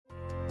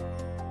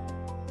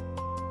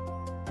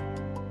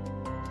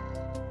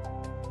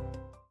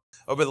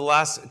Over the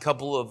last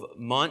couple of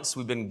months,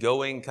 we've been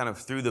going kind of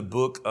through the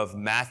book of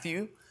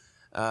Matthew.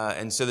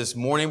 And so this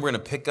morning, we're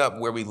going to pick up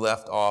where we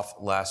left off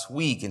last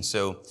week. And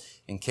so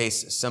in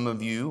case some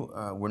of you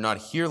were not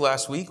here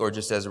last week, or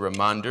just as a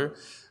reminder,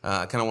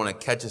 I kind of want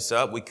to catch us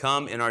up. We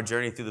come in our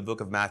journey through the book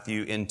of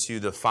Matthew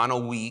into the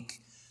final week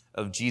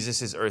of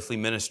Jesus' earthly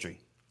ministry.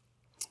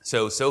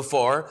 So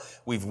far,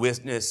 we've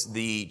witnessed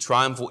the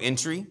triumphal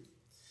entry,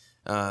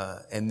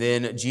 and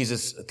then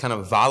Jesus kind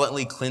of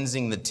violently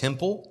cleansing the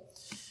temple.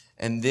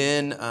 And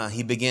then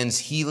he begins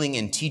healing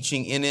and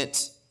teaching in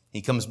it.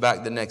 He comes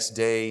back the next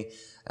day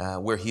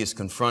where he is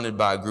confronted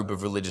by a group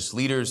of religious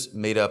leaders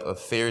made up of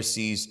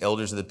Pharisees,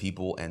 elders of the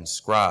people, and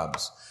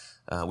scribes.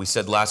 We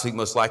said last week,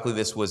 most likely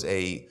this was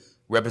a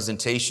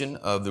representation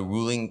of the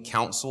ruling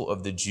council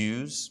of the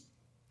Jews,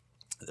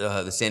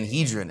 the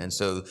Sanhedrin. And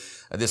so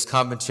this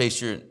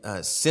conversation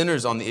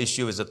centers on the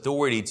issue of his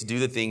authority to do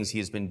the things he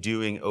has been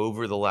doing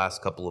over the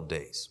last couple of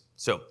days.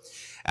 So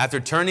after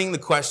turning the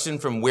question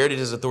from where did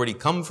his authority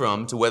come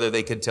from to whether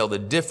they could tell the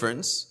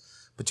difference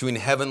between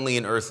heavenly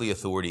and earthly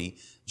authority,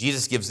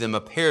 Jesus gives them a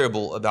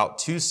parable about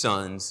two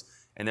sons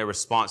and their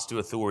response to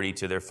authority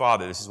to their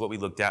father. This is what we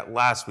looked at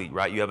last week,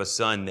 right? You have a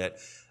son that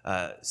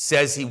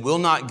says he will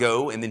not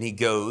go, and then he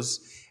goes.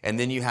 And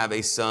then you have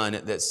a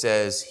son that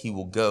says he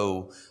will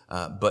go,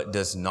 but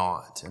does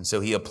not. And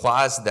so he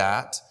applies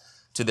that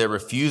to their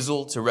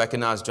refusal to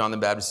recognize John the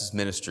Baptist's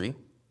ministry.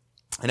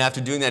 And after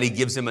doing that, he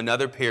gives them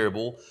another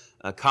parable,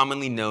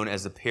 commonly known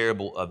as the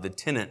parable of the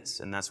tenants.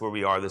 And that's where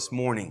we are this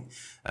morning.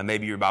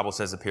 Maybe your Bible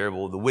says the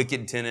parable of the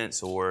wicked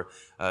tenants or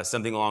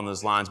something along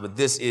those lines. But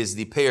this is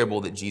the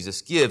parable that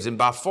Jesus gives. And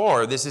by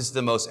far, this is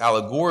the most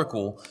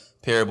allegorical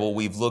parable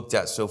we've looked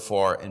at so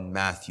far in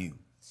Matthew.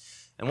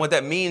 And what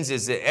that means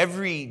is that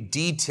every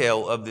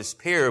detail of this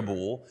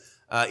parable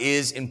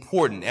is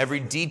important.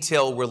 Every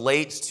detail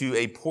relates to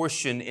a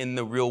portion in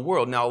the real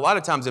world. Now, a lot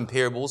of times in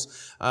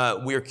parables,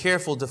 we are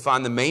careful to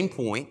find the main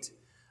point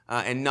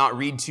and not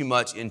read too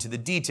much into the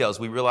details.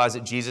 We realize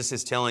that Jesus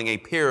is telling a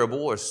parable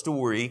or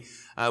story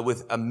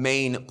with a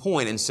main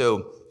point. And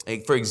so,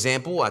 for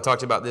example, I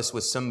talked about this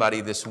with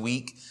somebody this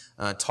week,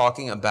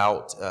 talking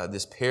about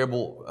this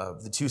parable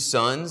of the two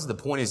sons. The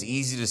point is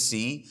easy to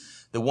see.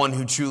 The one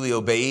who truly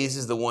obeys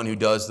is the one who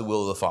does the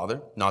will of the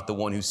Father, not the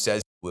one who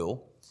says he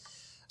will.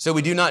 So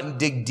we do not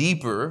dig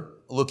deeper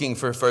looking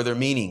for further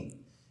meaning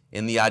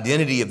in the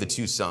identity of the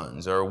two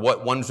sons, or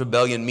what one's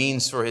rebellion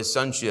means for his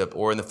sonship,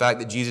 or in the fact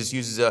that Jesus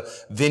uses a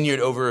vineyard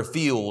over a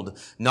field,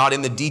 not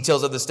in the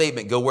details of the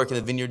statement, go work in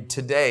the vineyard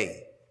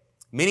today.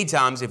 Many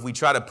times, if we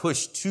try to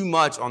push too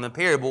much on the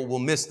parable, we'll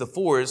miss the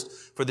forest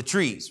for the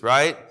trees,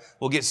 right?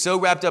 We'll get so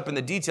wrapped up in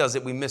the details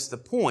that we miss the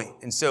point.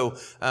 And so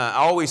I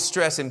always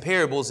stress in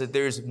parables that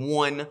there's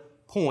one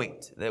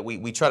point, that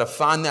we try to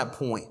find that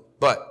point.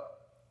 But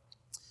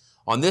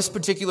on this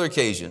particular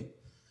occasion,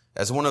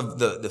 as one of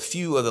the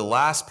few of the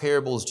last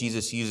parables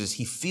Jesus uses,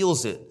 he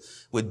fills it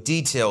with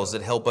details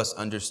that help us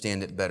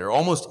understand it better.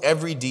 Almost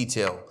every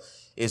detail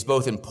is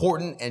both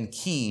important and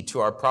key to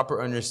our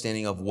proper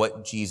understanding of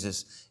what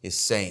Jesus is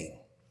saying.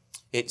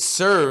 It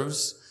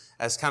serves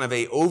as kind of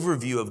an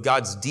overview of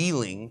God's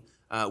dealing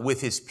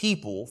with his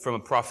people from a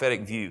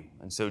prophetic view.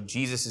 And so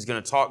Jesus is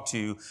going to talk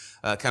to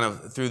kind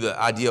of through the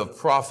idea of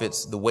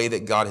prophets, the way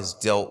that God has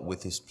dealt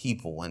with his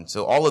people. And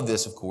so all of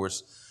this, of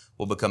course,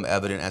 will become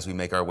evident as we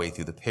make our way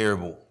through the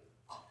parable.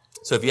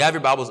 So if you have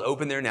your Bibles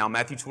open there now,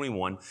 Matthew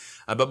 21.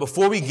 But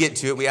before we get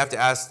to it, we have to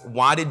ask,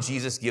 why did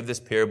Jesus give this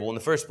parable in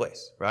the first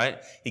place, right?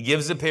 He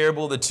gives the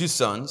parable of the two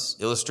sons,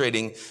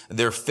 illustrating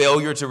their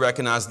failure to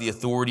recognize the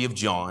authority of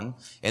John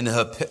and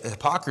the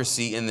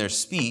hypocrisy in their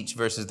speech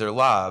versus their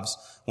lives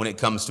when it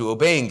comes to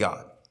obeying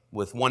God.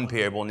 With one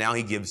parable, now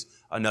he gives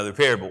another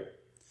parable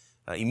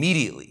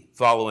immediately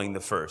following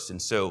the first.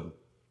 And so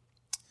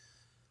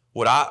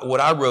what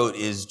I wrote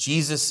is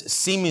Jesus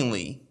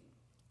seemingly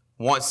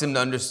wants him to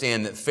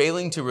understand that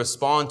failing to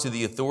respond to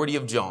the authority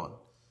of John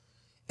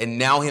and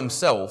now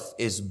himself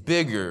is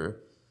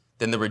bigger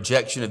than the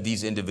rejection of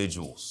these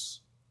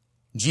individuals.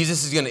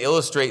 Jesus is going to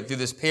illustrate through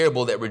this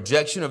parable that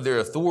rejection of their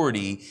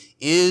authority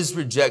is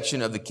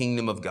rejection of the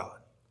kingdom of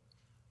God,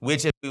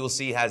 which, as we will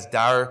see, has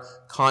dire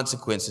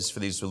consequences for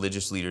these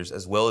religious leaders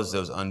as well as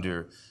those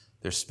under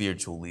their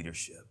spiritual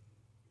leadership.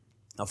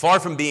 Now, far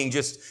from being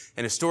just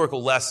an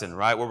historical lesson,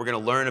 right, where we're going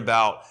to learn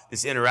about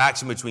this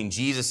interaction between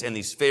Jesus and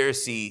these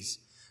Pharisees,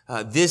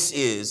 this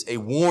is a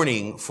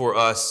warning for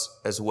us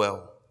as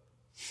well.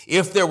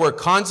 If there were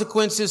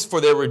consequences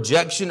for their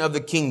rejection of the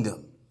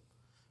kingdom,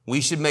 we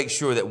should make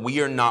sure that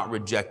we are not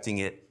rejecting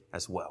it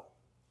as well.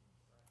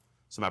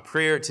 So my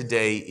prayer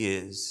today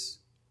is,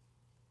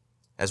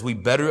 as we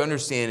better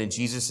understand in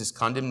Jesus'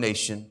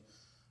 condemnation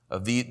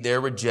of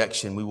their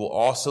rejection, we will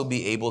also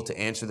be able to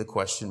answer the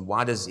question,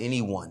 why does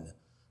anyone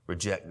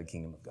reject the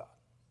kingdom of God?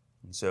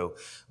 And so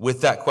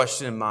with that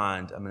question in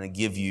mind, I'm going to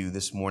give you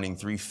this morning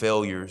 3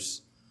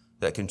 failures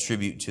that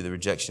contribute to the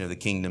rejection of the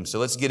kingdom. So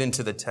let's get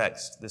into the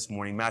text this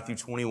morning, Matthew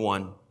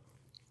 21,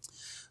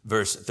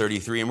 verse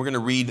 33. And we're going to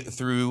read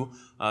through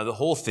the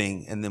whole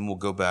thing, and then we'll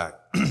go back.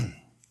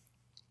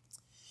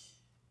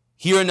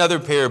 Hear another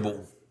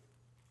parable.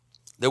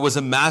 There was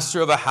a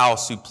master of a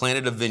house who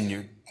planted a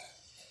vineyard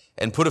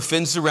and put a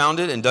fence around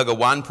it and dug a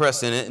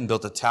winepress in it and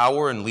built a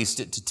tower and leased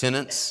it to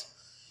tenants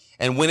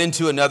and went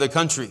into another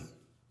country.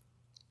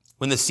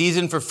 When the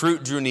season for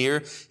fruit drew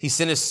near, he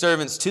sent his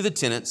servants to the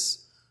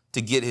tenants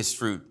to get his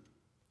fruit.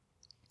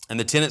 And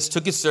the tenants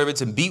took his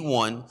servants and beat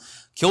one,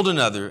 killed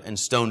another, and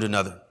stoned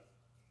another.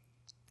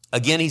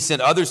 Again, he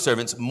sent other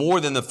servants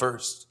more than the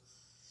first,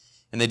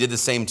 and they did the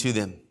same to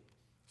them.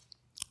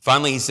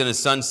 Finally, he sent his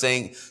son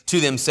to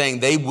them,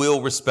 saying, they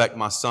will respect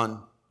my son.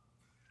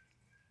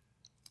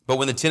 But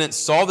when the tenants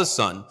saw the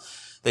son,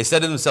 they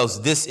said to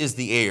themselves, this is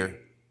the heir.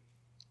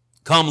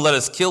 Come, let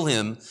us kill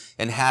him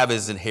and have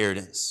his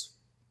inheritance.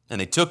 And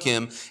they took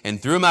him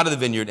and threw him out of the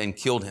vineyard and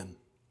killed him.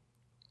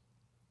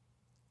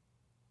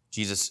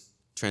 Jesus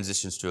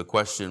transitions to a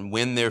question.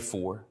 When,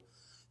 therefore,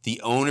 the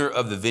owner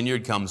of the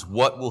vineyard comes,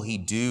 what will he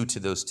do to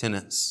those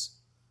tenants?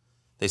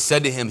 They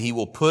said to him, he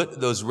will put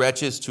those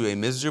wretches to a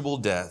miserable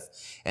death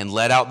and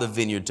let out the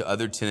vineyard to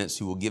other tenants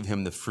who will give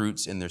him the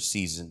fruits in their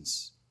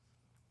seasons.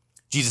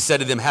 Jesus said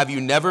to them, have you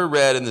never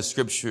read in the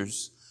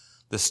scriptures,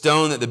 the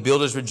stone that the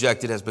builders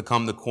rejected has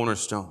become the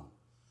cornerstone?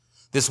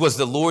 This was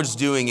the Lord's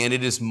doing, and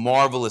it is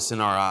marvelous in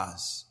our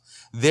eyes.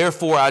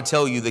 Therefore, I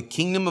tell you, the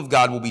kingdom of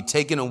God will be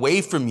taken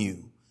away from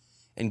you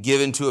and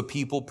given to a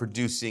people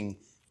producing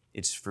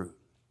its fruit.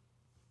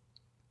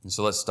 And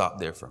so let's stop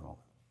there for a moment.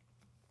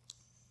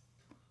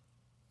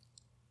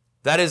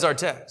 That is our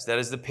text. That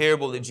is the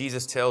parable that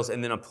Jesus tells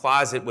and then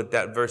applies it with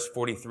that verse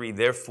 43.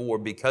 Therefore,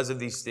 because of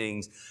these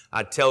things,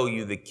 I tell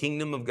you, the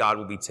kingdom of God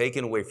will be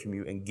taken away from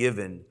you and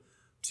given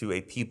to a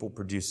people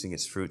producing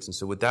its fruits. And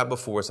so with that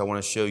before us, I want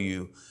to show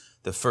you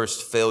the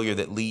first failure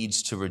that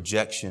leads to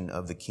rejection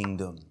of the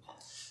kingdom.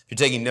 If you're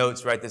taking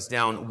notes, write this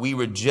down. We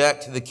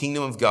reject the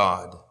kingdom of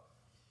God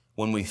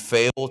when we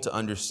fail to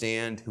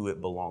understand who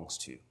it belongs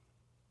to.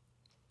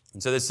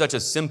 And so there's such a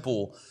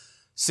simple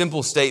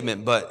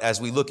statement, but as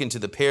we look into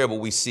the parable,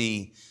 we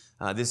see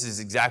this is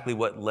exactly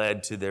what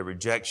led to their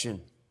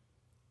rejection.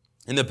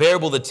 In the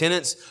parable, the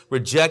tenants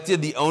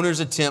rejected the owner's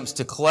attempts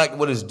to collect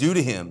what is due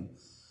to him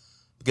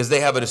because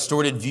they have a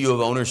distorted view of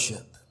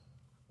ownership.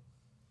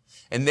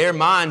 In their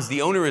minds,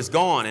 the owner is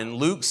gone, and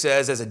Luke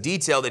says as a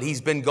detail that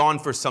he's been gone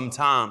for some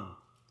time.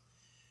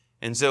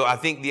 And so I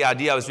think the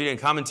idea, I was reading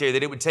a commentary,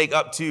 that it would take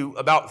up to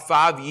about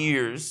 5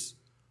 years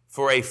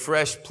for a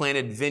fresh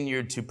planted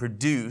vineyard to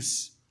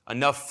produce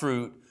enough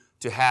fruit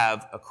to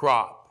have a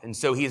crop. And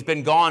so he has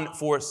been gone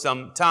for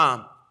some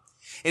time.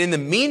 And in the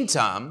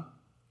meantime,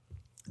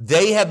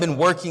 they have been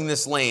working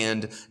this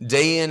land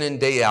day in and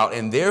day out,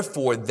 and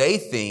therefore they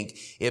think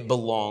it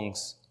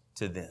belongs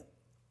to them.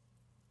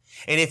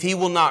 And if he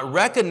will not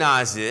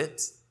recognize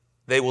it,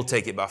 they will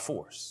take it by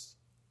force.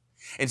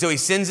 And so he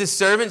sends his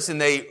servants,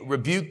 and they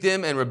rebuke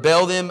them and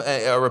repel them,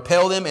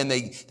 and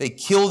they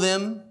kill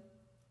them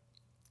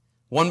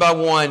one by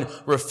one,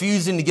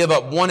 refusing to give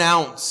up 1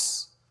 ounce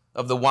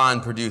of the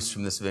wine produced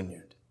from this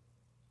vineyard.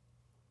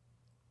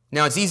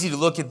 Now, it's easy to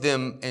look at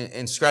them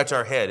and scratch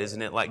our head,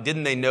 isn't it? Like,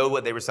 didn't they know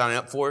what they were signing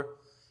up for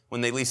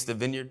when they leased the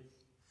vineyard?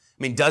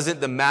 I mean,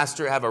 doesn't the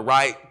master have a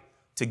right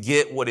to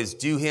get what is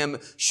due him?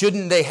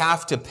 Shouldn't they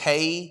have to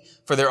pay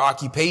for their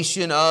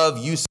occupation of,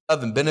 use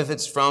of, and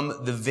benefits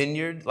from the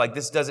vineyard? Like,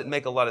 this doesn't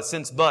make a lot of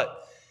sense.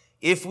 But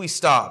if we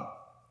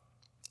stop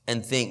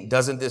and think,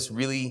 doesn't this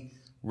really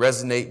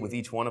resonate with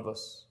each one of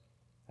us?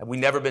 Have we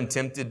never been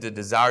tempted to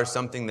desire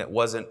something that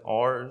wasn't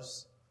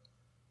ours?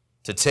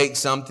 To take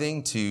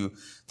something, to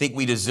think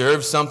we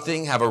deserve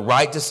something, have a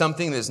right to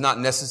something that's not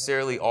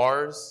necessarily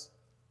ours?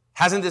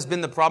 Hasn't this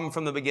been the problem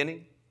from the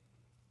beginning?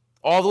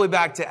 All the way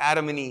back to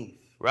Adam and Eve,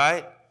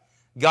 right?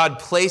 God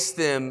placed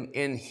them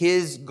in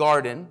his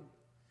garden,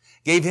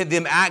 gave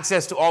them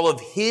access to all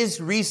of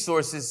his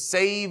resources,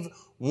 save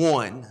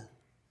one.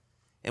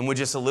 And with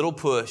just a little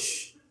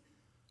push,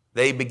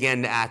 they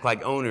began to act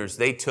like owners.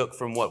 They took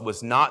from what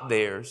was not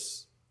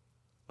theirs,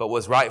 but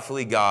was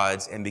rightfully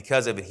God's. And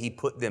because of it, he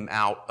put them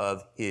out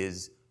of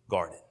his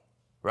garden,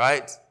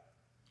 right?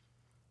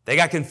 They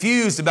got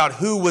confused about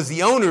who was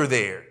the owner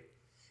there.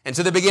 And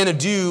so they began to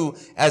do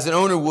as an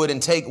owner would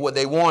and take what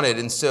they wanted.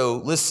 And so,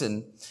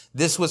 listen,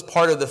 this was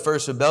part of the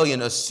first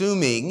rebellion,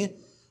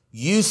 assuming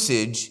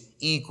usage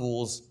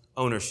equals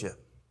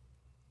ownership.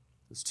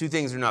 Those two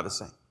things are not the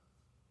same.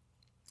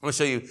 I'm going to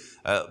show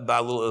you by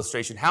a little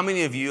illustration. How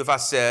many of you, if I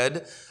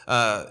said,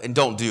 and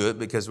don't do it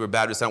because we're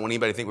Baptists, I don't want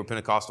anybody to think we're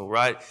Pentecostal,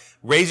 right?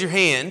 Raise your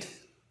hand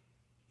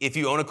if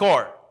you own a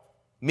car.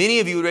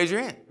 Many of you would raise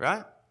your hand,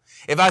 right?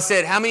 If I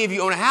said, how many of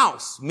you own a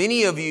house?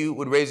 Many of you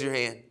would raise your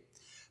hand.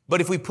 But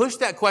if we push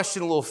that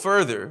question a little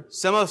further,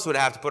 some of us would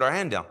have to put our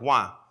hand down.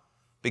 Why?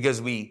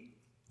 Because we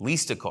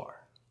leased a car.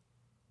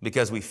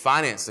 Because we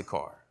financed a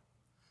car.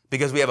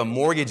 Because we have a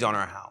mortgage on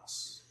our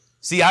house.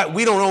 See,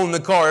 we don't own the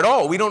car at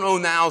all. We don't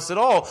own the house at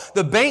all.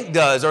 The bank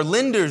does. Our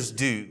lenders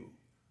do.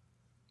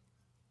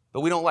 But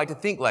we don't like to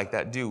think like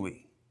that, do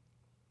we?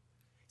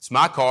 It's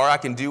my car. I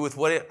can do with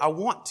what I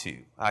want to.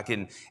 I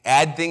can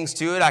add things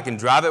to it. I can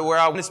drive it where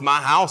I want. It's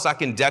my house. I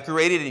can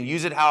decorate it and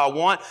use it how I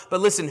want. But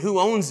listen, who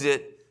owns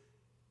it?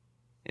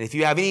 And if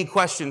you have any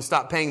questions,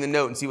 stop paying the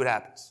note and see what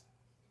happens.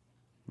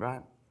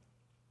 Right?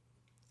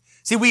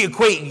 See, we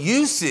equate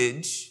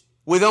usage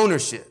with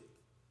ownership.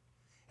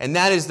 And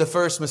that is the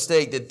first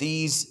mistake that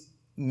these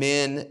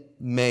men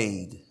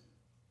made.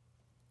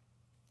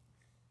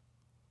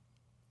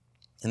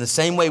 In the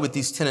same way with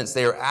these tenants,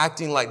 they are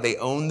acting like they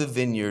own the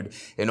vineyard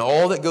and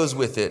all that goes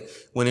with it,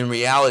 when in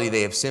reality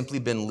they have simply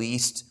been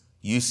leased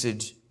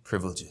usage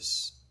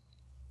privileges.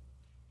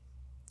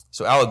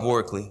 So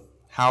allegorically,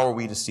 how are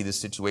we to see the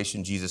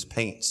situation Jesus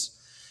paints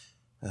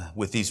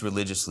with these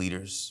religious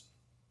leaders?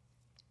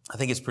 I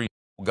think it's pretty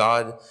simple.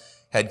 God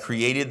had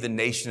created the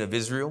nation of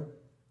Israel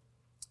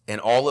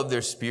and all of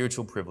their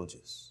spiritual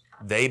privileges.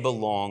 They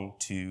belong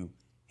to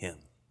Him.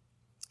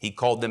 He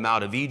called them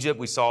out of Egypt.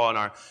 We saw in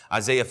our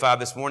Isaiah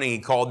 5 this morning, He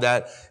called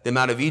them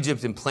out of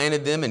Egypt and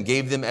planted them and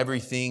gave them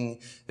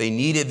everything they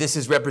needed. This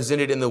is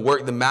represented in the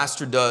work the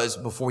master does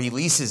before he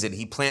leases it.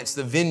 He plants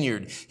the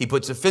vineyard. He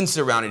puts a fence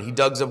around it. He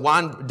dug a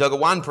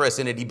wine press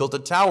in it. He built a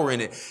tower in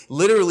it.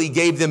 Literally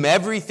gave them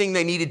everything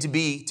they needed to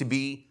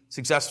be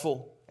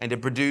successful and to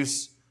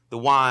produce the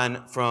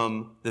wine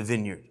from the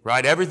vineyard,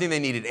 right? Everything they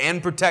needed,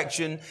 and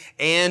protection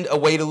and a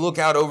way to look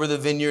out over the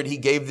vineyard. He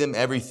gave them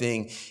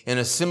everything. In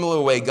a similar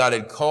way, God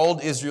had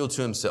called Israel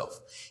to Himself.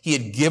 He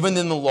had given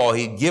them the law.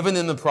 He had given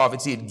them the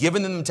prophets. He had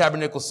given them the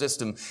tabernacle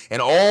system. And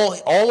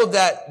all of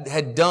that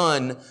had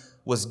done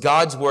was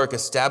God's work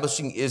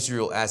establishing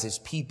Israel as His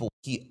people.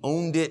 He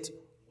owned it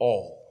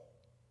all.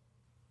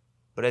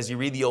 But as you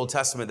read the Old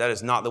Testament, that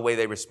is not the way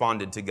they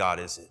responded to God,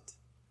 is it?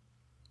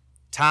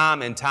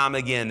 Time and time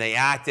again, they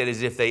acted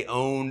as if they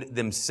owned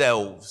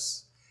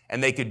themselves.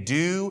 And they could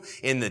do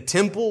in the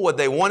temple what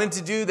they wanted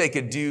to do. They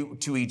could do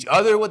to each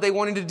other what they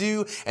wanted to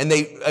do. And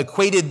they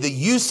equated the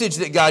usage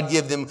that God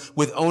gave them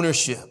with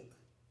ownership.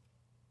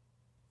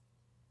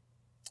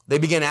 They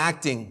began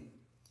acting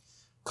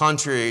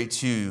contrary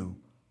to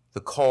the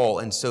call.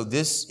 And so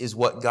this is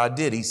what God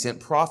did. He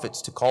sent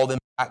prophets to call them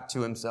back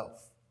to Himself.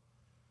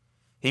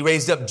 He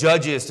raised up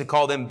judges to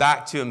call them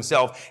back to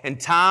Himself. And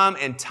time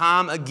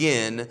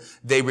again,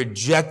 they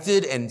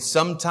rejected and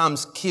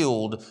sometimes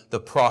killed the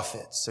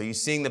prophets. So you're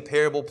seeing the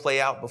parable play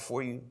out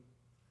before you.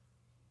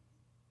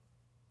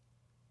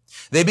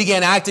 They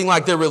began acting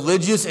like their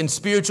religious and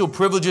spiritual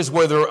privileges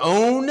were their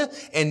own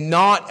and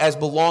not as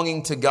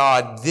belonging to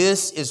God.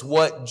 This is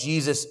what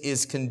Jesus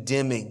is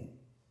condemning.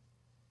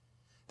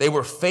 They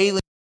were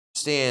failing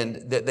to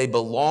understand that they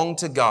belong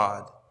to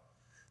God,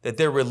 that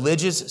their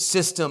religious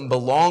system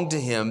belonged to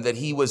Him, that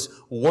He was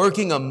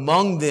working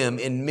among them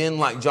in men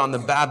like John the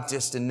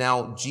Baptist and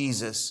now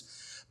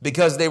Jesus.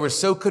 Because they were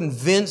so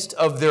convinced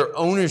of their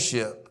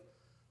ownership,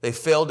 they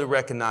failed to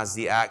recognize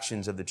the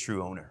actions of the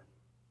true owner.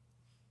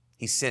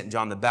 He sent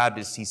John the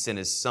Baptist, He sent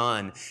His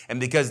Son. And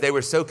because they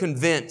were so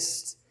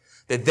convinced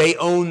that they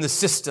owned the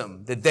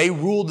system, that they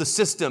ruled the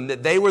system,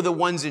 that they were the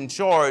ones in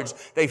charge,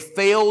 they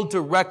failed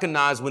to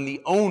recognize when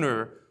the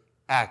owner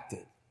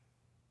acted.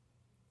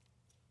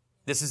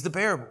 This is the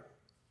parable.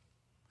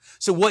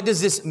 So what does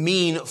this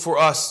mean for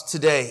us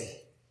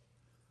today?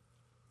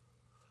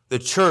 The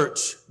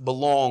church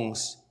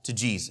belongs to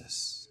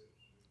Jesus.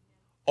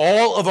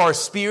 All of our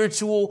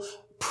spiritual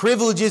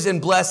privileges and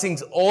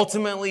blessings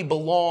ultimately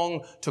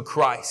belong to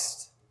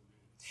Christ.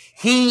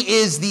 He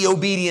is the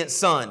obedient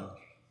Son.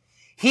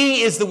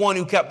 He is the one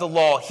who kept the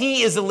law.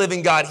 He is the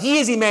living God. He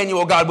is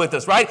Emmanuel, God with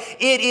us, right?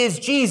 It is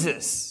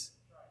Jesus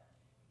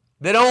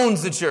that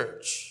owns the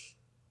church.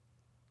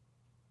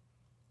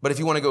 But if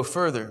you want to go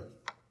further,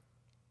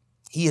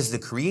 He is the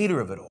creator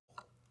of it all.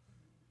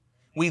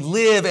 We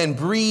live and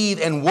breathe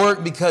and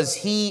work because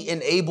He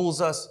enables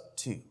us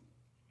to.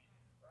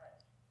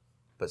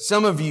 But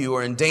some of you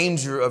are in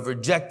danger of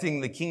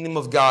rejecting the kingdom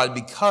of God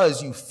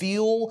because you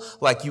feel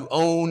like you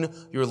own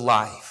your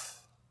life.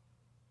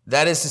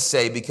 That is to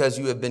say, because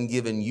you have been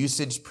given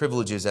usage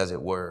privileges, as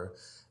it were,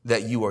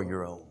 that you are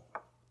your own.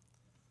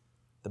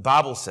 The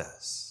Bible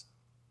says,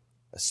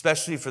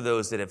 especially for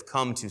those that have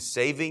come to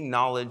saving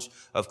knowledge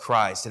of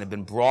Christ and have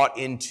been brought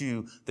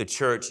into the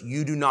church,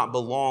 you do not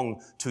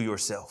belong to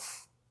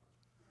yourself.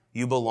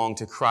 You belong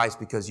to Christ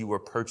because you were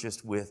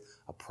purchased with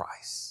a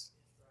price.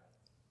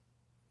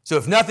 So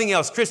if nothing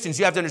else, Christians,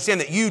 you have to understand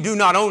that you do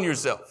not own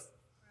yourself.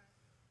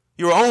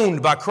 You're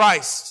owned by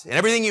Christ, and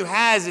everything you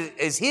have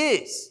is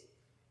His.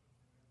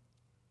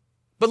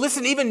 But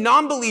listen, even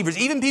non-believers,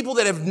 even people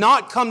that have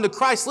not come to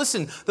Christ,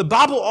 listen, the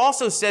Bible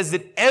also says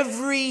that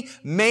every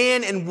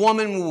man and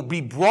woman will be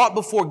brought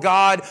before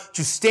God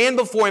to stand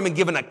before Him and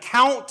give an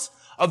account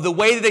of the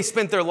way that they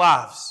spent their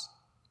lives.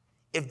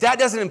 If that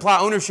doesn't imply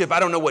ownership, I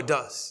don't know what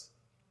does.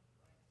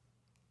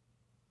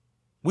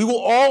 We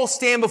will all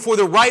stand before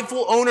the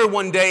rightful owner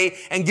one day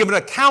and give an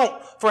account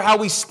for how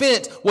we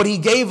spent what He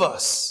gave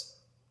us.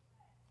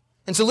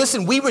 And so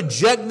listen, we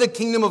reject the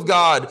kingdom of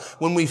God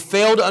when we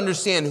fail to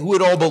understand who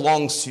it all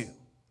belongs to.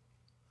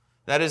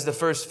 That is the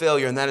first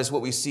failure, and that is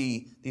what we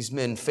see these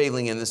men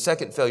failing in. The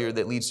second failure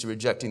that leads to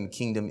rejecting the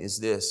kingdom is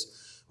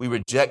this. We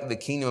reject the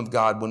kingdom of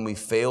God when we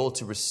fail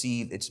to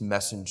receive its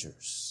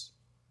messengers.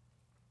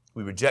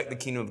 We reject the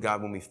kingdom of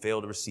God when we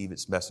fail to receive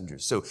its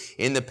messengers. So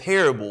in the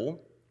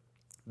parable,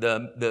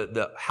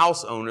 the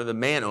house owner, the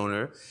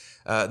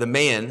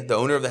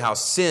owner of the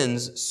house,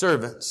 sends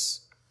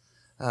servants.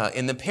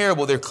 In the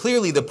parable, they're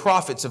clearly the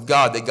prophets of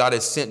God that God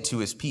has sent to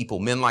his people.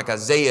 Men like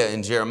Isaiah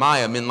and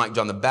Jeremiah, men like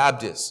John the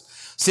Baptist,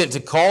 sent to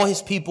call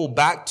his people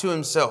back to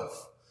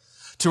himself,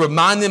 to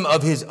remind them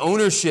of his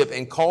ownership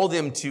and call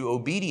them to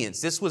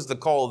obedience. This was the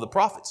call of the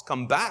prophets.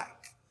 Come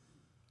back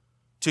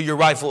to your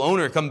rightful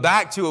owner. Come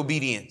back to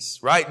obedience,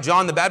 right?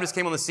 John the Baptist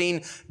came on the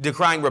scene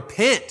decrying,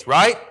 repent,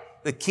 right?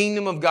 The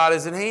kingdom of God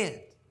is at hand.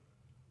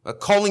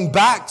 Calling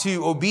back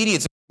to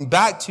obedience,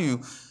 back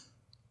to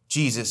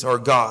Jesus or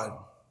God.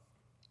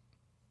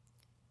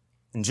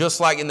 And just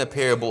like in the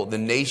parable, the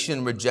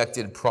nation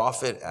rejected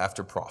prophet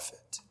after prophet.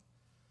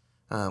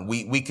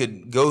 We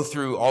could go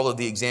through all of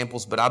the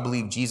examples, but I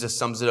believe Jesus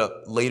sums it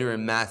up later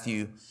in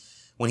Matthew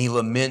when he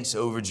laments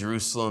over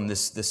Jerusalem, the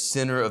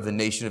center of the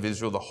nation of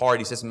Israel, the heart.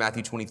 He says in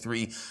Matthew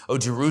 23, "O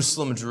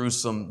Jerusalem,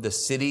 Jerusalem, the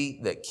city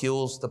that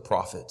kills the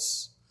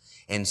prophets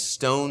and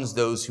stones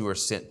those who are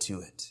sent to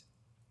it.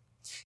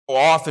 How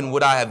often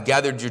would I have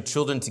gathered your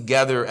children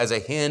together as a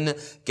hen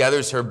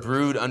gathers her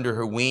brood under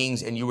her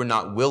wings, and you were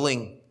not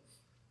willing?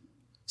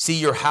 See,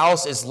 your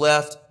house is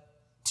left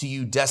to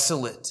you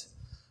desolate.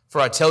 For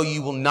I tell you,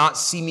 you will not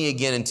see me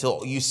again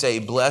until you say,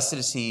 blessed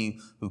is he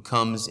who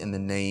comes in the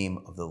name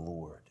of the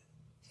Lord."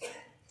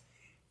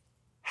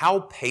 How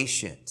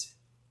patient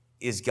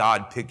is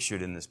God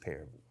pictured in this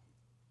parable?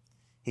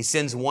 He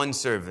sends one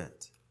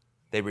servant.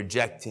 They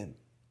reject him.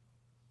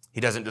 He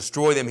doesn't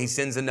destroy them. He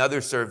sends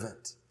another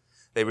servant.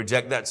 They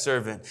reject that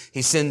servant.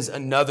 He sends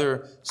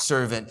another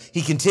servant.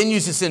 He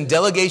continues to send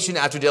delegation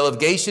after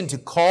delegation to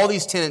call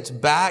these tenants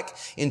back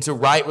into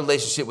right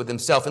relationship with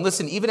himself. And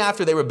listen, even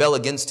after they rebel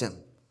against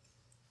him,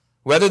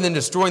 rather than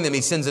destroying them, he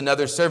sends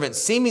another servant,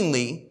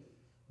 seemingly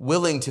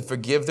willing to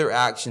forgive their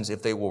actions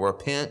if they will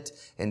repent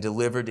and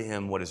deliver to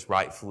him what is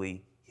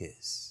rightfully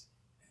his.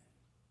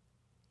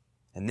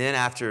 And then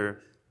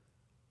after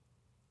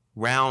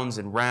rounds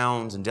and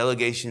rounds and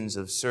delegations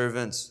of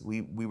servants,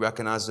 we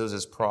recognize those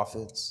as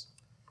prophets,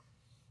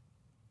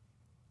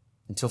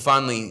 until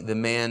finally the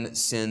man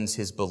sends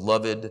his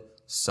beloved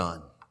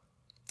son,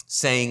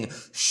 saying,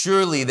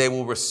 surely they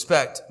will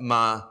respect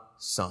my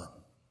son.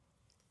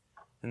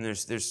 And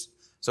so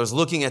I was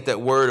looking at that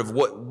word of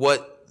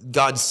what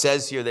God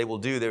says here they will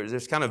do.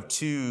 There's kind of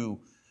two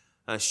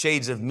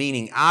shades of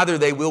meaning. Either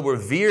they will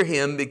revere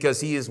him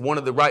because he is one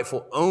of the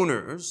rightful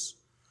owners,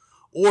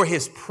 or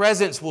his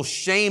presence will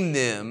shame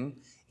them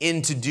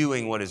into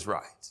doing what is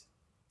right.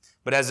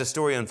 But as the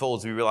story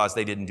unfolds, we realize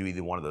they didn't do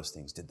either one of those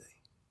things, did they?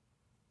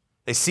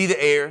 They see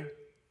the heir.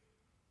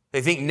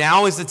 They think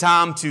now is the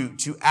time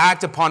to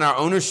act upon our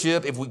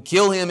ownership. If we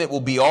kill him, it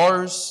will be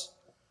ours.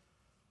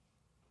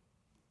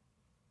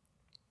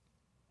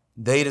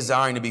 They,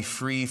 desiring to be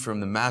free from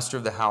the master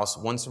of the house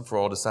once and for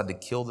all, decide to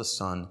kill the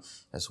son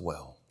as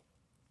well.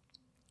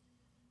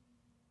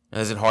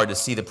 And is it hard to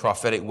see the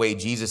prophetic way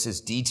Jesus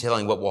is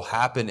detailing what will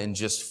happen in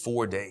just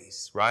 4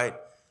 days, right?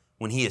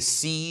 When he is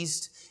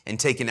seized and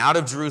taken out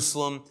of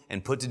Jerusalem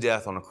and put to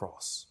death on a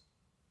cross.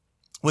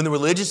 When the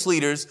religious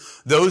leaders,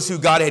 those who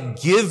God had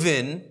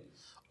given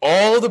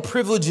all the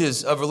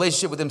privileges of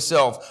relationship with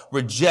himself,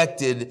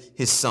 rejected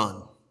his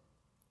son.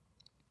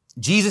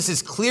 Jesus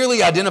is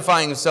clearly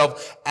identifying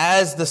himself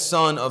as the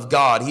Son of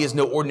God. He is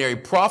no ordinary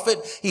prophet.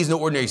 He is no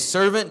ordinary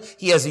servant.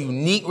 He has a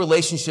unique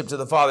relationship to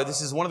the Father.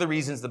 This is one of the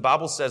reasons the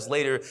Bible says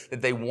later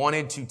that they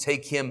wanted to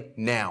take him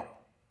now,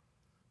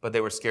 but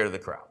they were scared of the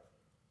crowd.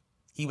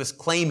 He was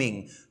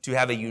claiming to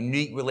have a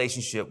unique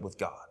relationship with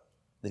God,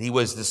 that he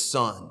was the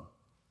Son.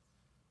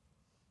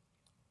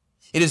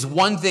 It is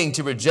one thing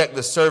to reject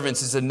the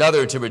servants, it's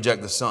another to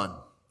reject the Son.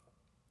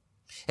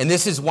 And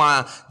this is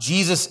why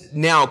Jesus,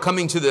 now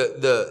coming to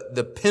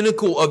the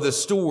pinnacle of the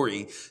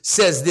story,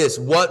 says this: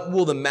 what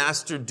will the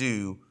master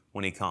do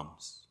when he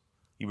comes?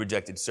 You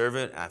rejected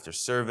servant after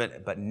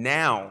servant, but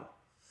now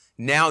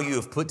you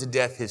have put to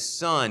death his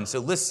son. So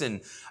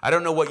listen, I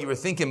don't know what you were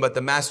thinking, but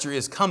the master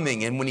is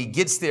coming. And when he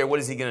gets there, what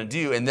is he going to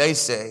do? And they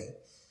say,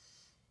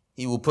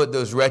 he will put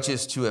those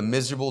wretches to a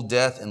miserable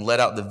death and let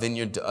out the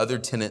vineyard to other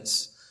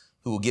tenants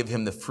who will give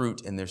him the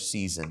fruit in their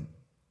season.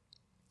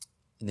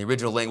 In the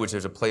original language,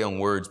 there's a play on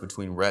words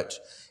between wretch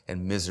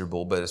and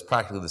miserable, but it's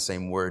practically the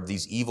same word.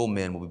 These evil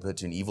men will be put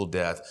to an evil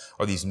death,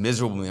 or these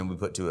miserable men will be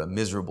put to a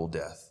miserable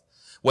death.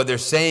 What they're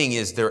saying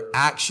is their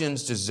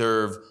actions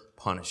deserve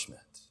punishment.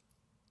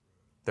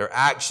 Their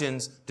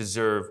actions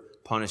deserve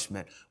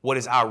punishment. What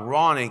is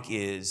ironic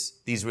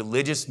is these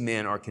religious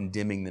men are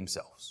condemning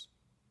themselves.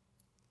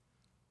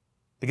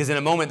 Because in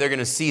a moment, they're going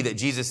to see that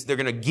Jesus, they're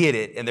going to get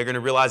it, and they're going to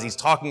realize he's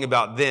talking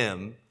about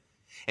them.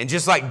 And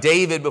just like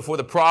David before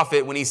the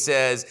prophet, when Nathan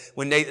says,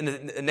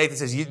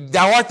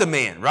 thou art the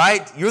man,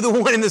 right? You're the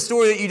one in the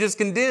story that you just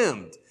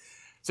condemned.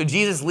 So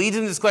Jesus leads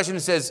him to this question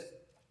and says,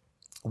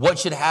 What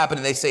should happen?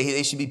 And they say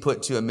they should be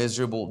put to a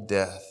miserable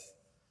death.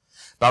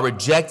 By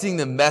rejecting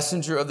the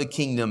messenger of the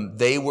kingdom,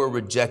 they were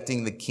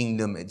rejecting the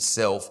kingdom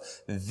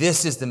itself.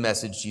 This is the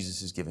message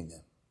Jesus is giving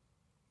them.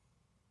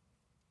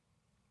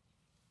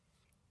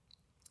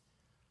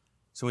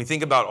 So when we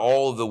think about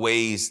all of the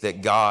ways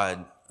that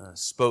God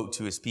spoke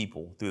to his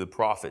people through the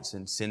prophets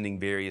and sending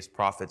various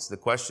prophets, the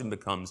question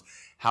becomes,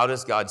 how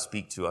does God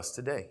speak to us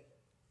today?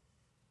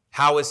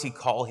 How does he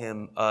call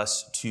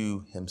us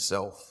to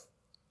himself?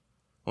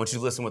 I want you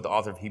to listen to what the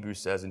author of Hebrews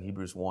says in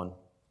Hebrews 1.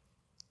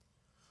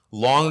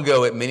 Long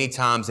ago, at many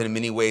times and in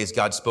many ways,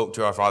 God spoke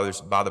to our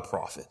fathers by the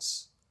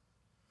prophets.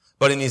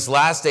 But in these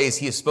last days,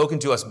 he has spoken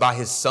to us by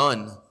his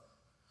Son,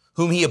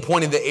 whom he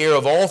appointed the heir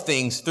of all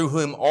things, through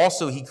whom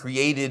also he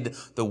created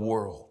the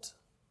world.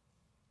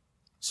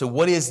 So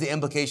what is the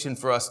implication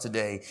for us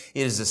today?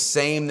 It is the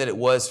same that it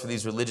was for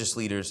these religious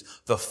leaders.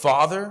 The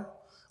Father,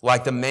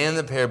 like the man in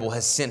the parable,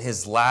 has sent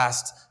his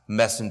last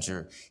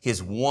messenger,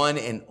 his one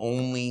and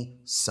only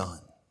Son.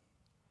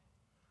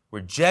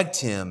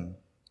 Reject him,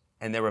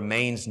 and there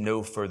remains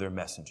no further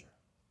messenger.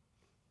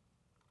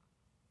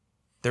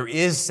 There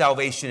is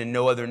salvation in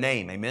no other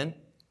name. Amen?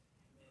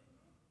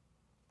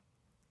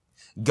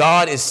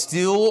 God is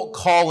still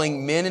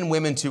calling men and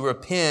women to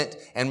repent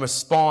and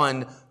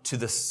respond to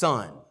the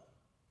Son.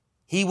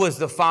 He was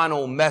the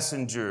final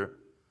messenger,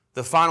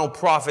 the final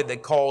prophet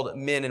that called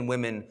men and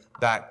women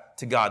back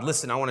to God.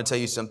 Listen, I want to tell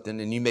you something,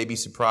 and you may be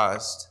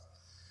surprised.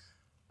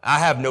 I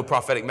have no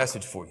prophetic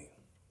message for you.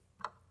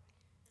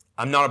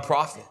 I'm not a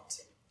prophet.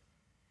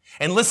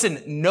 And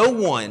listen, no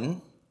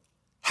one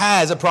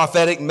has a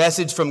prophetic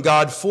message from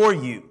God for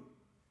you.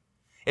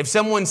 If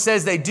someone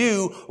says they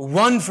do,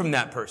 run from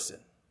that person.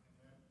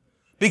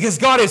 Because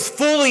God has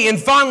fully and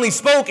finally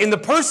spoke in the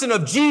person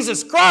of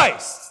Jesus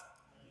Christ.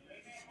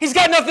 He's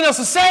got nothing else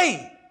to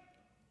say.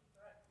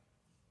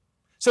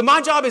 So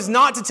my job is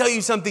not to tell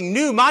you something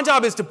new. My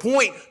job is to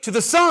point to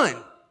the Son.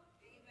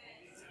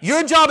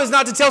 Your job is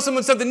not to tell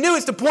someone something new.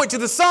 It's to point to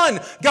the Son.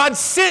 God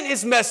sent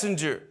his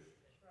messenger,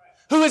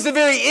 who is the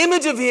very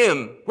image of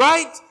him,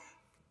 right?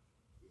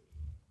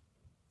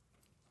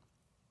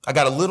 I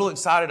got a little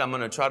excited. I'm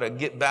going to try to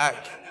get back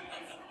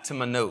to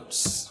my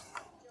notes.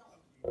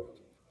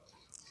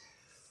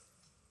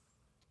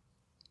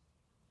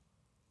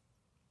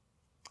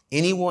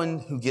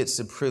 Anyone who gets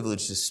the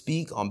privilege to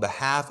speak on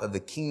behalf of the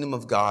kingdom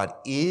of God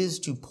is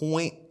to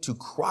point to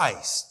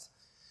Christ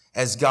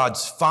as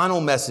God's final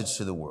message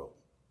to the world.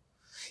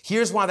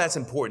 Here's why that's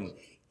important.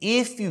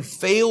 If you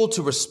fail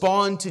to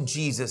respond to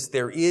Jesus,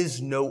 there is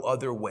no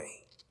other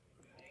way.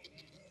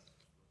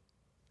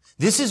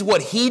 This is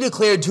what he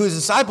declared to his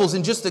disciples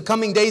in just the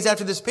coming days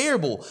after this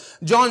parable.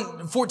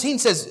 John 14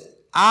 says,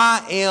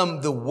 I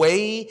am the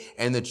way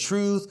and the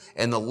truth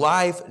and the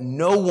life.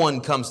 No one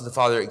comes to the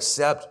Father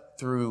except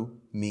through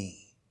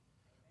me.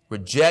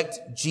 Reject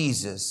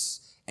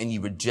Jesus and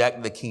you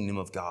reject the kingdom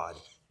of God,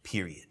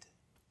 period.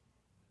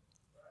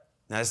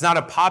 Now, it's not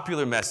a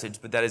popular message,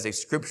 but that is a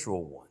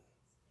scriptural one.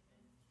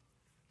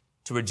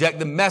 To reject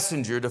the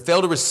messenger, to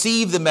fail to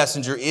receive the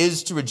messenger,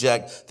 is to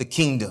reject the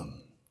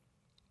kingdom.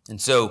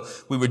 And so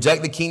we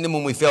reject the kingdom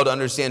when we fail to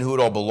understand who it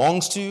all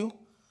belongs to.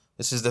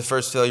 This is the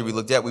first failure we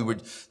looked at.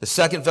 The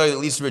second failure that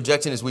leads to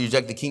rejection is we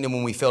reject the kingdom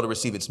when we fail to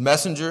receive its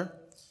messenger.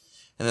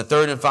 And the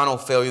third and final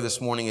failure this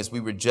morning is we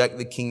reject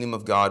the kingdom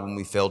of God when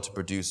we fail to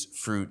produce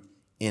fruit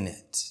in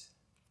it.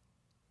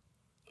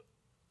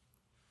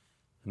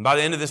 And by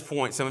the end of this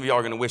point, some of you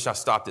are going to wish I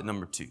stopped at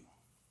number 2.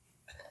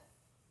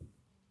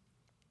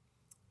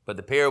 But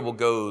the parable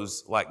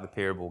goes like the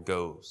parable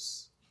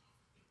goes.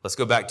 Let's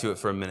go back to it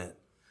for a minute.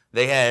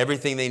 They had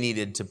everything they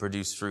needed to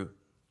produce fruit.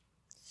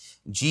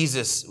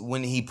 Jesus,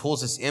 when he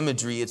pulls this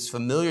imagery, it's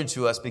familiar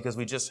to us because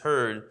we just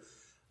heard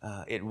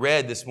it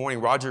read this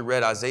morning. Roger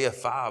read Isaiah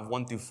 5,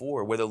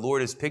 1-4, where the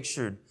Lord is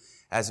pictured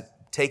as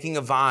taking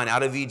a vine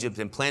out of Egypt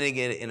and planting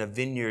it in a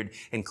vineyard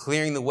and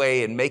clearing the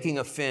way and making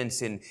a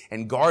fence and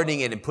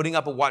guarding it and putting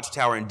up a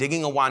watchtower and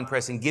digging a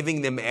winepress and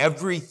giving them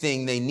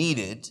everything they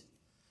needed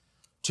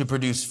to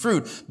produce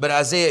fruit. But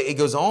it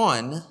goes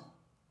on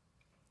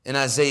in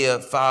Isaiah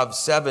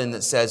 5:7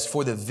 that says,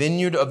 for the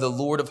vineyard of the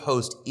Lord of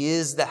hosts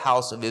is the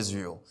house of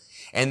Israel,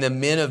 and the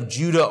men of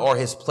Judah are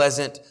his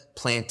pleasant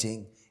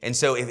planting. And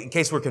so in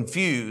case we're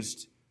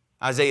confused,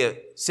 Isaiah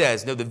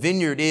says, no, the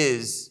vineyard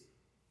is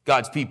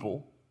God's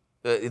people,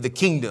 the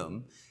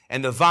kingdom,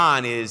 and the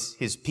vine is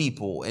his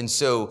people. And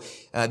so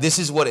this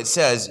is what it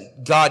says.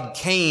 God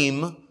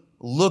came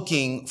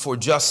looking for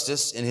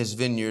justice in his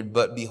vineyard,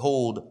 but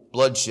behold,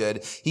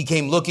 bloodshed. He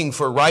came looking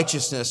for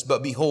righteousness,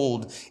 but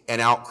behold, an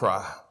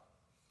outcry.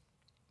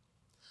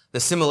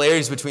 The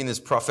similarities between this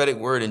prophetic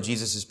word and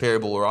Jesus'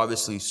 parable are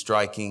obviously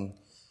striking.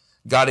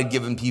 God had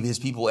given his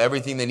people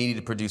everything they needed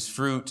to produce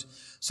fruit.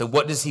 So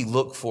what does he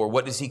look for?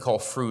 What does he call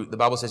fruit? The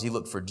Bible says he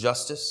looked for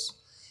justice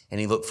and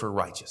he looked for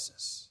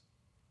righteousness.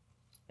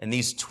 And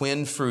these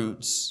twin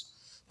fruits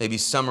may be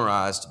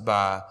summarized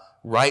by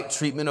right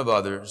treatment of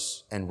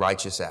others and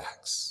righteous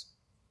acts.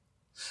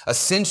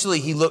 Essentially,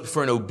 he looked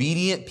for an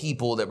obedient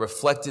people that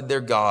reflected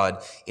their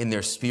God in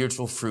their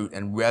spiritual fruit,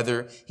 and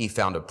rather he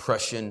found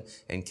oppression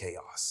and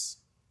chaos.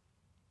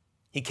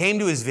 He came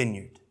to his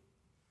vineyard,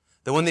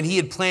 the one that he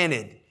had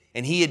planted,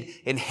 and he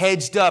had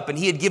hedged up, and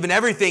he had given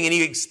everything, and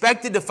he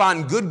expected to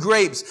find good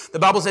grapes. The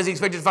Bible says he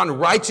expected to find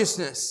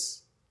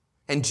righteousness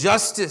and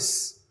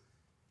justice.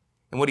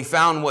 And what he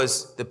found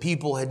was the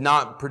people had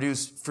not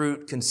produced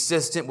fruit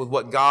consistent with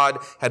what God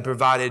had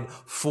provided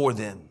for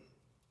them.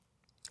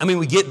 I mean,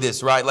 we get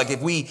this, right? Like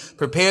if we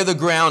prepare the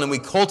ground and we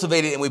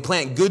cultivate it and we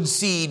plant good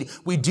seed,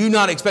 we do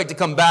not expect to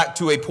come back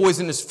to a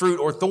poisonous fruit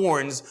or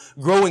thorns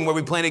growing where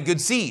we planted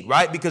good seed,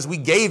 right? Because we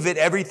gave it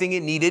everything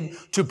it needed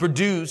to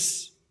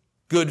produce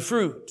good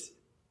fruit.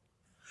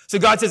 So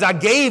God says, I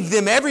gave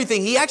them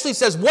everything. He actually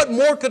says, what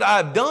more could I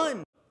have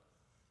done?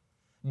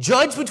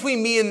 Judge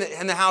between me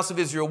and the house of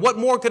Israel. What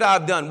more could I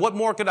have done? What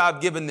more could I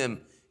have given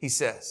them? He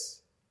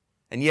says.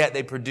 And yet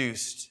they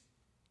produced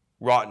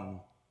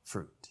rotten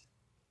fruit.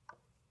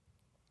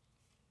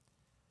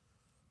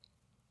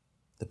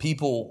 The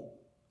people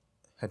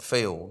had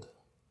failed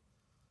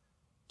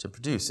to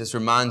produce. This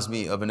reminds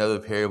me of another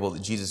parable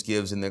that Jesus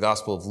gives in the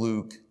Gospel of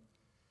Luke.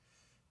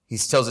 He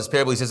tells this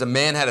parable. He says, a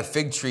man had a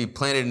fig tree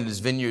planted in his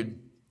vineyard,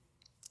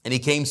 and he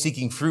came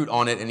seeking fruit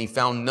on it, and he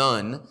found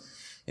none.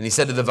 And he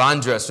said to the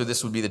vine dresser,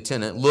 this would be the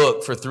tenant,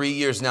 look, for 3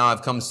 years now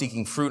I've come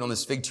seeking fruit on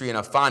this fig tree, and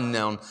I find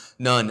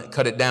none.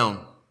 Cut it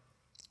down.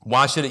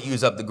 Why should it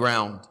use up the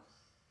ground?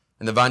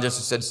 And the vine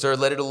dresser said, sir,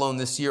 let it alone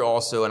this year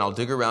also, and I'll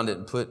dig around it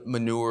and put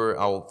manure.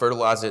 I'll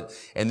fertilize it.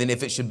 And then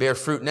if it should bear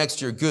fruit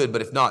next year, good.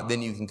 But if not,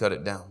 then you can cut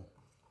it down.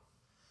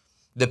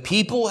 The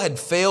people had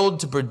failed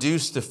to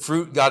produce the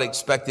fruit God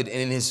expected. And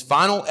in his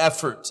final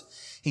effort,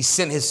 he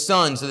sent his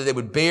son so that they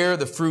would bear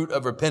the fruit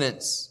of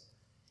repentance.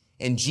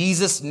 And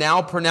Jesus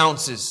now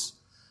pronounces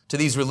to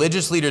these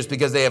religious leaders,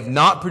 because they have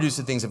not produced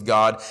the things of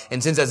God,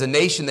 and since as a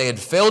nation they had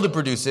failed to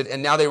produce it,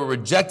 and now they were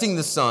rejecting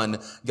the Son,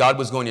 God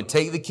was going to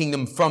take the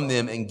kingdom from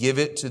them and give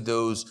it to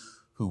those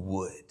who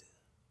would.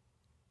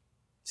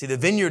 See, the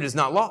vineyard is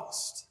not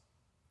lost.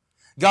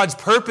 God's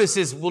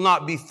purposes will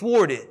not be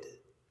thwarted.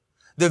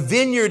 The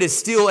vineyard is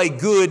still a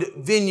good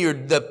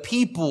vineyard. The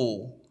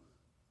people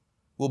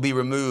will be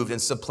removed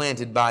and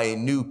supplanted by a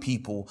new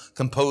people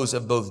composed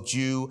of both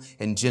Jew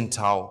and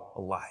Gentile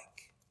alike.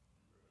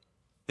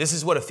 This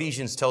is what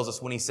Ephesians tells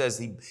us when he says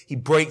he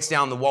breaks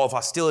down the wall of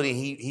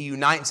hostility. He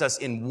unites us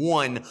in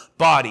one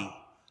body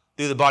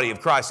through the body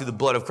of Christ, through the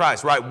blood of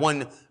Christ, right?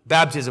 One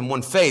baptism,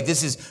 one faith.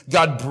 This is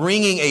God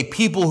bringing a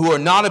people who are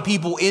not a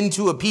people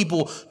into a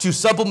people to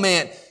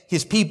supplement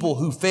his people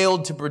who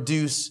failed to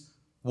produce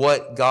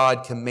what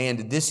God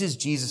commanded. This is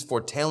Jesus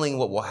foretelling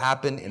what will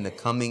happen in the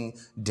coming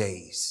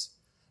days.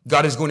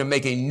 God is going to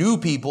make a new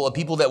people, a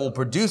people that will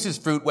produce his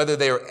fruit, whether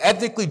they are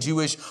ethnically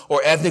Jewish or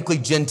ethnically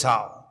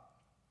Gentile.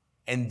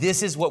 And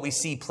this is what we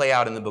see play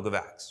out in the book of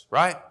Acts,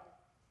 right?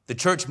 The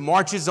church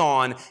marches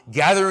on,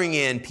 gathering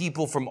in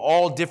people from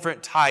all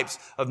different types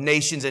of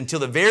nations until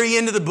the very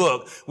end of the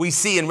book. We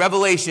see in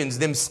Revelations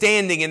them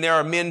standing, and there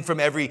are men from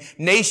every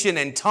nation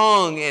and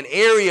tongue and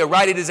area,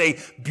 right? It is a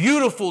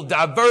beautiful,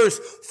 diverse,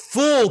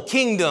 full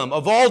kingdom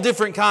of all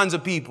different kinds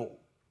of people.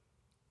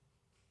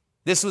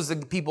 This was the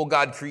people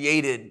God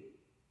created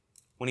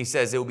when he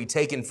says it will be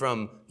taken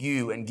from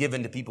you and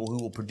given to people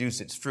who will produce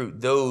its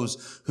fruit.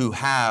 Those who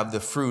have the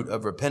fruit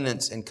of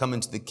repentance and come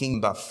into the kingdom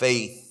by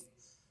faith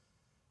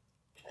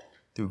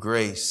through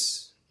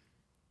grace.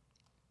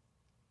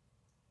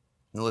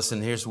 Now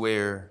listen, here's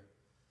where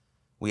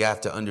we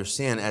have to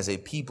understand as a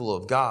people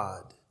of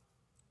God,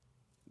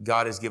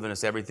 God has given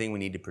us everything we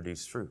need to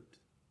produce fruit.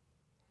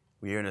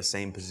 We are in the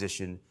same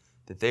position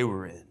that they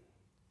were in.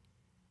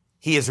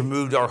 He has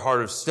removed our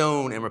heart of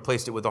stone and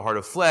replaced it with a heart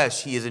of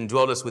flesh. He has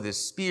indwelled us with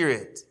his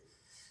spirit.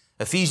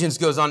 Ephesians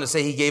goes on to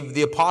say he gave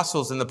the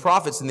apostles and the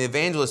prophets and the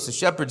evangelists, the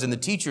shepherds and the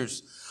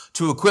teachers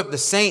to equip the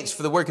saints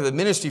for the work of the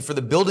ministry, for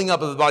the building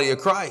up of the body of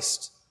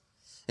Christ,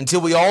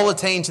 until we all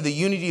attain to the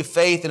unity of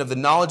faith and of the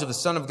knowledge of the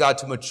Son of God,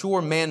 to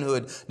mature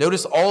manhood.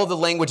 Notice all of the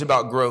language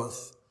about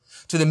growth.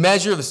 To the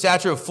measure of the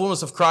stature of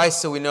fullness of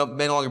Christ, so we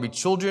may no longer be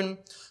children,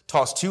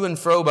 tossed to and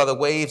fro by the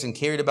waves and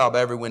carried about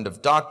by every wind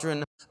of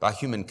doctrine, by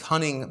human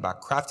cunning, by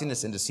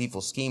craftiness and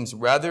deceitful schemes.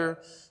 Rather,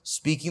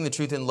 speaking the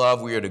truth in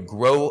love, we are to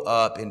grow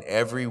up in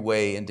every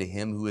way into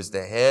him who is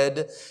the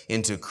head,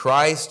 into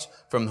Christ,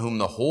 from whom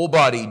the whole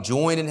body,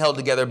 joined and held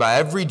together by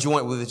every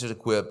joint with which it is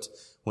equipped,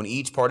 when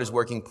each part is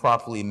working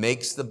properly,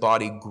 makes the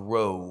body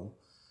grow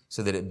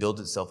so that it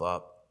builds itself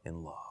up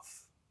in love.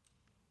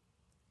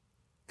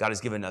 God has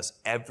given us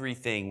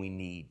everything we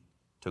need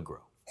to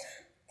grow,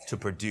 to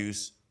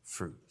produce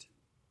fruit.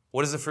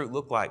 What does the fruit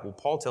look like? Well,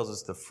 Paul tells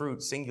us the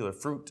fruit, singular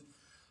fruit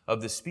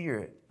of the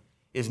Spirit,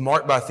 is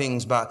marked by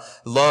things by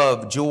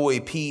love,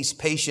 joy, peace,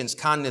 patience,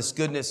 kindness,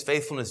 goodness,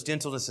 faithfulness,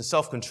 gentleness, and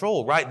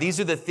self-control, right?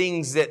 These are the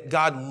things that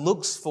God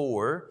looks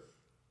for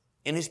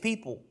in his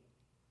people.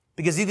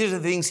 Because these are the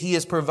things he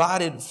has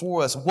provided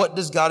for us. What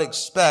does God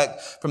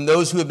expect from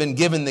those who have been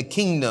given the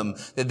kingdom?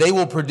 That they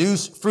will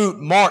produce fruit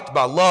marked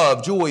by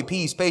love, joy,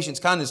 peace, patience,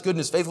 kindness,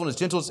 goodness, faithfulness,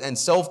 gentleness, and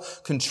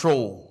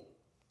self-control.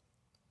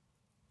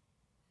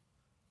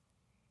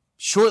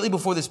 Shortly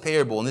before this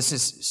parable, and this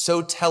is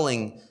so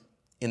telling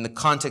in the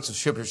context of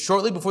Scripture,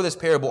 shortly before this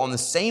parable, on the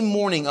same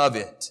morning of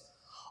it,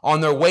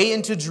 on their way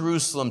into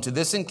Jerusalem to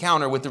this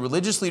encounter with the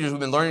religious leaders we've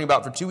been learning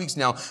about for 2 weeks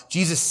now,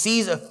 Jesus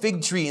sees a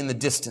fig tree in the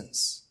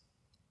distance.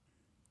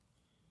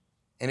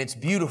 And it's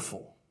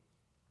beautiful.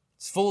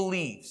 It's full of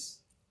leaves.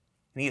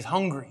 And he is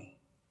hungry.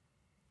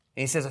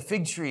 And he says a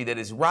fig tree that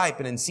is ripe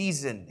and in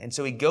season. And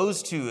so he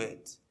goes to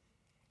it.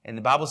 And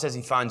the Bible says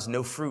he finds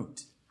no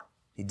fruit.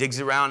 He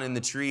digs around in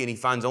the tree and he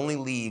finds only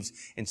leaves.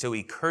 And so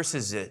he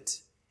curses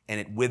it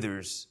and it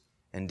withers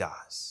and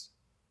dies.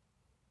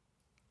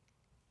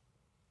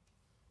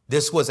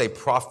 This was a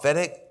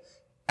prophetic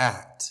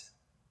act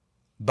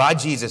by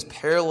Jesus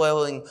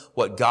paralleling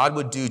what God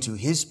would do to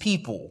his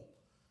people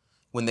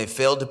when they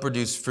failed to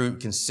produce fruit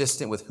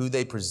consistent with who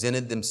they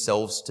presented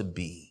themselves to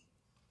be.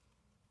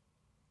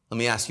 Let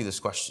me ask you this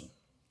question.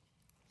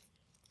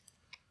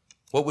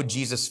 What would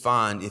Jesus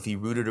find if he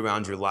rooted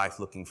around your life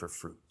looking for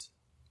fruit?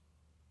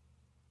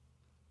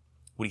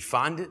 Would he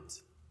find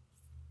it?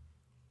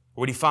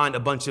 Or would he find a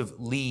bunch of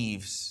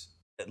leaves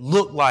that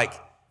looked like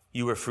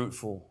you were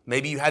fruitful?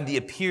 Maybe you had the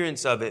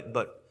appearance of it,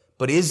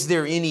 but is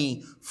there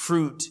any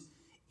fruit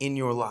in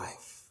your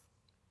life?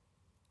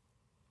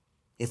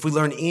 If we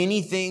learn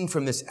anything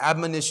from this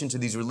admonition to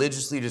these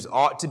religious leaders,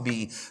 ought to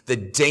be the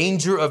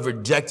danger of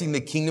rejecting the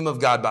kingdom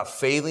of God by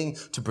failing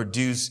to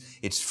produce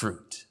its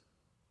fruit.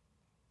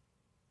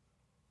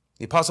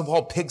 The Apostle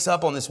Paul picks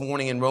up on this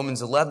warning in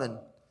Romans 11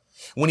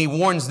 when he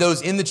warns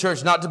those in the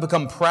church not to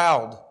become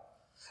proud,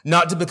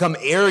 not to become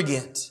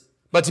arrogant,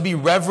 but to be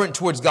reverent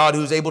towards God,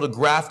 who is able to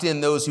graft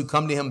in those who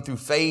come to him through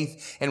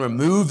faith and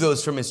remove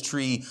those from his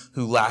tree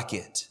who lack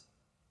it.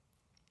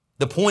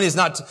 The point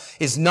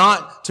is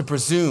not to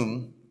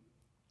presume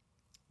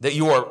that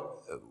you are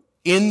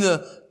in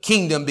the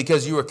kingdom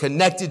because you are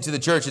connected to the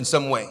church in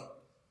some way.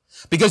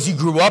 Because you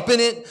grew up in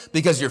it,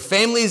 because your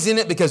family is in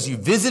it, because you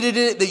visited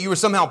it, that you were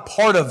somehow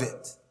part of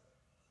it.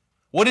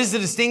 What is the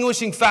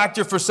distinguishing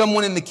factor for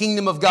someone in the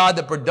kingdom of God?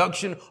 The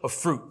production of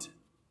fruit.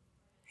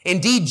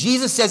 Indeed,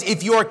 Jesus says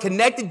if you are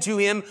connected to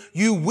him,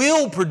 you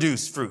will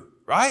produce fruit,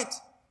 right?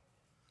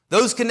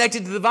 Those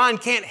connected to the vine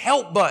can't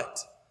help but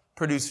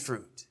produce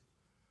fruit.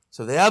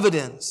 So the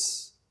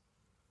evidence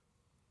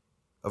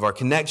of our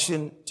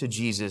connection to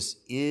Jesus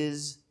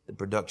is the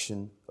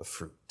production of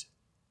fruit.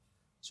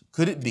 So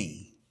could it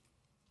be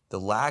the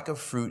lack of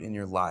fruit in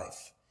your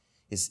life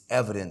is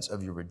evidence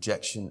of your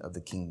rejection of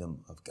the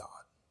kingdom of God?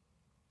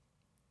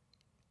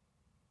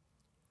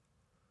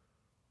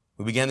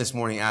 We began this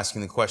morning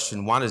asking the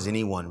question, why does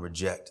anyone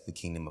reject the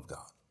kingdom of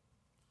God?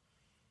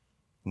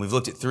 And we've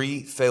looked at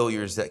 3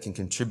 failures that can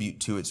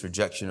contribute to its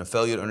rejection. A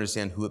failure to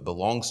understand who it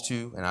belongs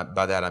to, and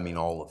by that I mean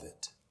all of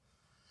it.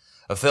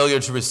 A failure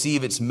to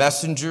receive its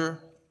messenger,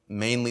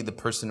 mainly the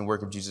person and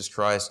work of Jesus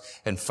Christ.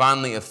 And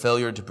finally, a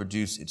failure to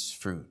produce its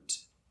fruit.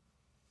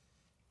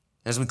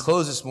 As we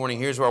close this morning,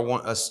 here's where I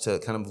want us to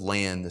kind of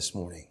land this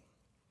morning.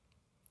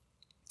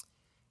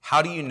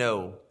 How do you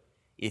know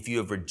if you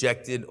have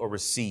rejected or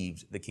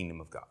received the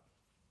kingdom of God?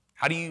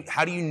 How do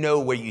you know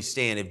where you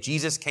stand? If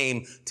Jesus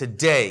came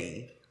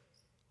today,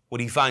 would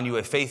he find you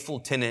a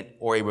faithful tenant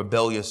or a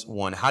rebellious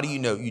one? How do you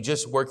know? You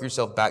just work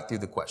yourself back through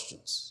the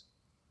questions.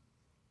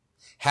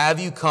 Have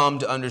you come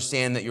to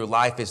understand that your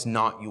life is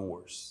not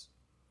yours,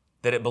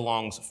 that it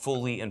belongs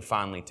fully and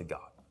finally to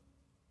God?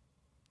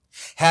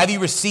 Have you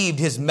received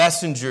his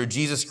messenger,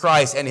 Jesus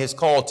Christ, and his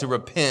call to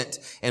repent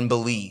and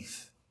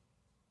believe?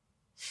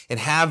 And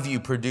have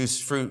you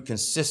produced fruit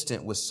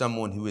consistent with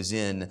someone who is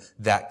in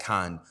that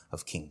kind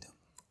of kingdom?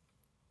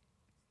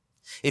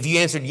 If you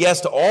answered yes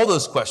to all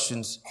those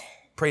questions,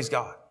 praise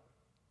God.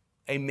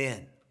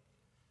 Amen.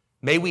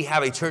 May we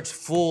have a church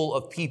full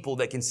of people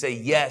that can say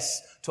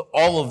yes to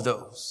all of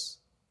those.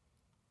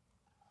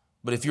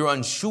 But if you're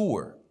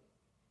unsure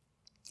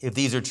if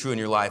these are true in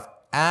your life,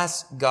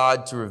 ask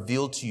God to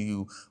reveal to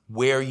you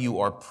where you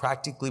are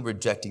practically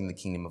rejecting the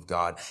kingdom of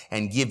God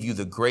and give you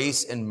the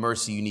grace and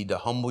mercy you need to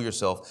humble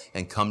yourself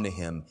and come to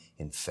him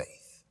in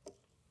faith.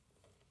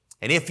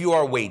 And if you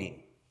are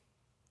waiting,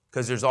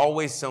 because there's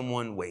always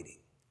someone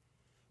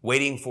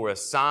waiting for a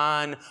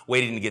sign,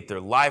 waiting to get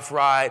their life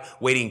right,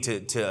 waiting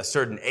to a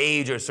certain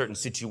age or a certain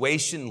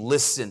situation,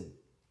 listen.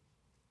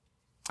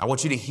 I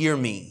want you to hear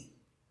me.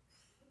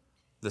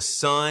 The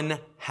Son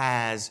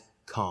has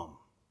come.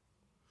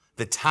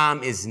 The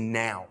time is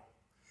now.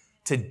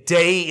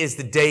 Today is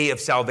the day of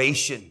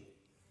salvation.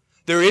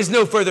 There is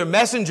no further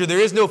messenger. There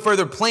is no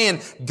further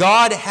plan.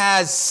 God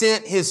has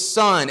sent his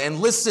Son. And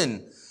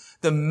listen,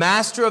 the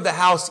master of the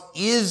house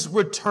is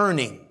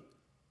returning.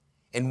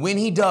 And when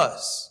he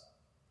does,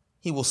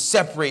 he will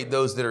separate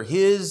those that are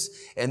his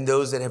and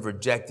those that have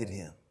rejected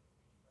him.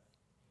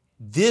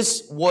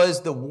 This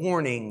was the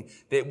warning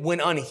that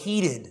went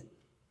unheeded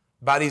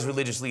by these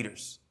religious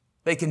leaders.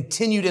 They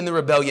continued in the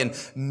rebellion.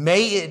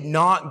 May it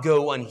not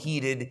go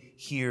unheeded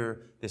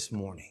here this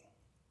morning.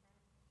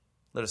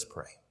 Let us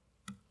pray.